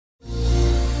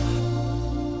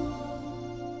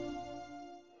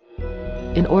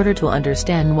In order to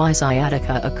understand why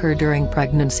sciatica occur during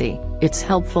pregnancy, it's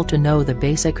helpful to know the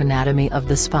basic anatomy of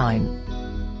the spine.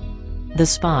 The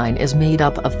spine is made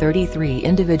up of 33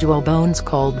 individual bones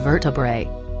called vertebrae.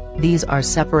 These are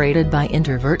separated by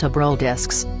intervertebral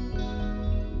discs.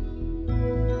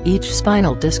 Each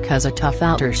spinal disc has a tough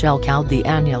outer shell called the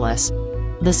annulus.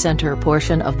 The center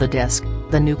portion of the disc,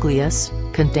 the nucleus,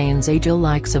 contains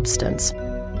agel-like substance.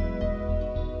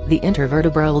 The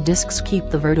intervertebral discs keep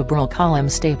the vertebral column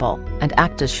stable, and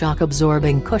act as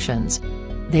shock-absorbing cushions.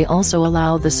 They also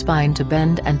allow the spine to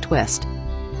bend and twist.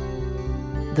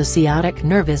 The sciatic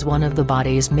nerve is one of the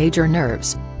body's major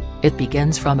nerves. It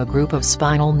begins from a group of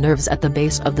spinal nerves at the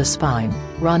base of the spine,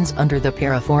 runs under the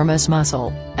piriformis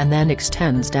muscle, and then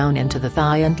extends down into the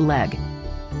thigh and leg.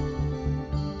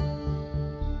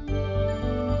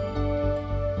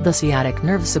 The sciatic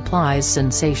nerve supplies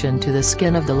sensation to the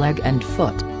skin of the leg and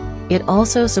foot. It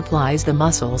also supplies the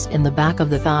muscles in the back of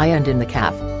the thigh and in the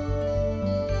calf.